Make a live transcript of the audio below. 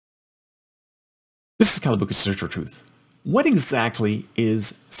This is Calabuca's Search for Truth. What exactly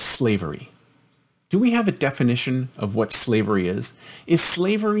is slavery? Do we have a definition of what slavery is? Is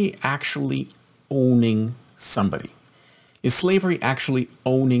slavery actually owning somebody? Is slavery actually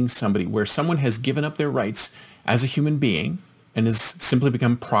owning somebody where someone has given up their rights as a human being and has simply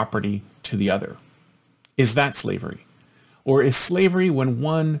become property to the other? Is that slavery? Or is slavery when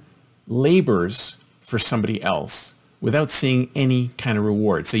one labors for somebody else without seeing any kind of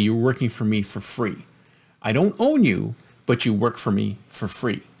reward? Say you're working for me for free. I don't own you, but you work for me for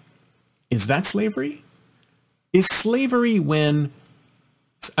free. Is that slavery? Is slavery when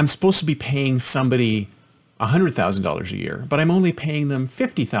I'm supposed to be paying somebody $100,000 a year, but I'm only paying them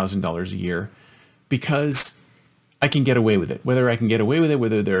 $50,000 a year because I can get away with it? Whether I can get away with it,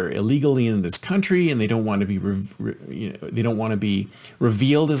 whether they're illegally in this country and they don't want to be, they don't want to be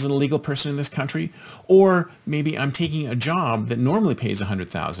revealed as an illegal person in this country, or maybe I'm taking a job that normally pays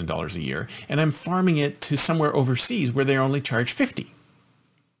 $100,000 a year and I'm farming it to somewhere overseas where they only charge $50,000.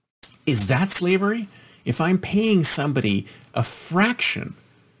 Is that slavery? If I'm paying somebody a fraction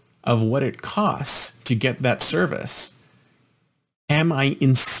of what it costs to get that service, am I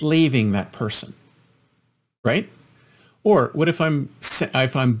enslaving that person? Right? Or what if I'm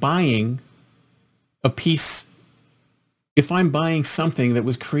buying a piece, if I'm buying something that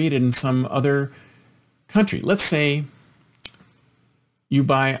was created in some other country? Let's say you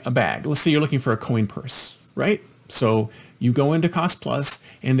buy a bag. Let's say you're looking for a coin purse, right? So you go into CostPlus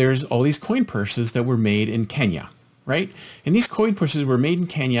and there's all these coin purses that were made in Kenya, right? And these coin purses were made in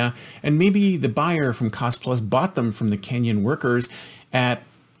Kenya, and maybe the buyer from CostPlus bought them from the Kenyan workers at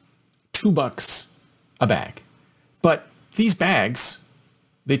 $2 a bag. But these bags,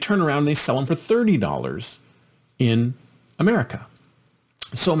 they turn around and they sell them for $30 in America.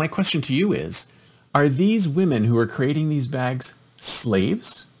 So my question to you is, are these women who are creating these bags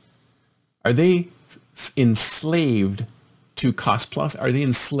slaves? Are they enslaved to CostPlus? Are they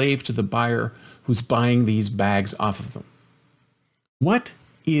enslaved to the buyer who's buying these bags off of them? What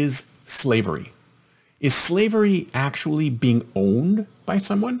is slavery? Is slavery actually being owned by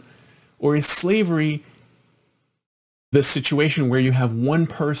someone? Or is slavery the situation where you have one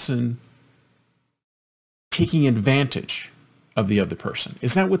person taking advantage of the other person?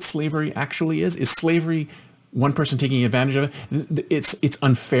 Is that what slavery actually is? Is slavery one person taking advantage of it? It's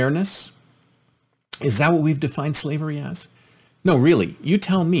unfairness. Is that what we've defined slavery as? No, really, you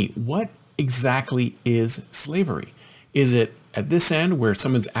tell me, what exactly is slavery? Is it at this end where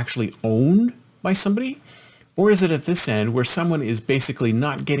someone's actually owned by somebody? Or is it at this end where someone is basically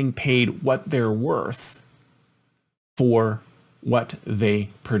not getting paid what they're worth for what they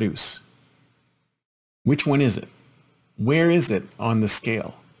produce? Which one is it? Where is it on the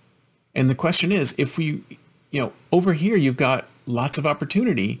scale? And the question is, if we, over here you've got lots of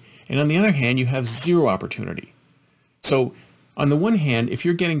opportunity, and on the other hand, you have zero opportunity. So on the one hand, if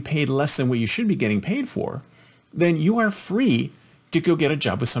you're getting paid less than what you should be getting paid for, then you are free to go get a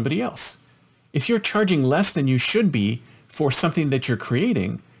job with somebody else. If you're charging less than you should be for something that you're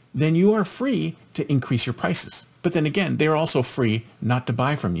creating, then you are free to increase your prices. But then again, they're also free not to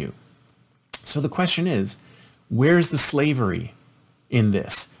buy from you. So the question is, where's the slavery in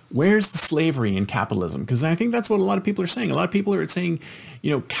this? Where's the slavery in capitalism? Because I think that's what a lot of people are saying. A lot of people are saying,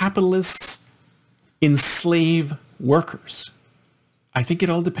 capitalists enslave workers. I think it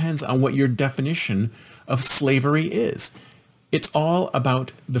all depends on what your definition of slavery is. It's all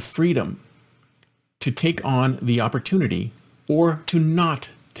about the freedom to take on the opportunity or to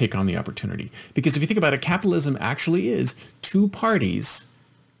not take on the opportunity. Because if you think about it, capitalism actually is two parties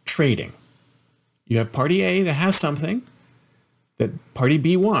trading. You have party A that has something that party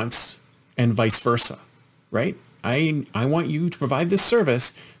B wants, and vice versa, right? I want you to provide this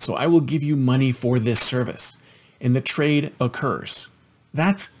service, so I will give you money for this service. And the trade occurs.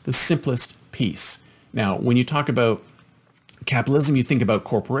 That's the simplest piece. Now, when you talk about capitalism, you think about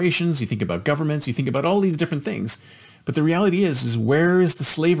corporations, you think about governments, you think about all these different things. But the reality is where is the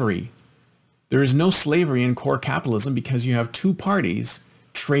slavery? There is no slavery in core capitalism because you have two parties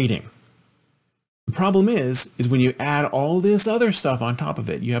trading. The problem is when you add all this other stuff on top of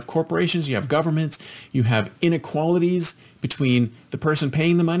it, you have corporations, you have governments, you have inequalities between the person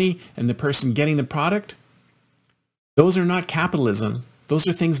paying the money and the person getting the product. Those are not capitalism. Those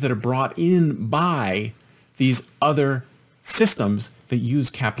are things that are brought in by these other systems that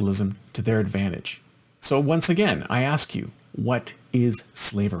use capitalism to their advantage. So once again, I ask you, what is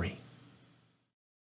slavery?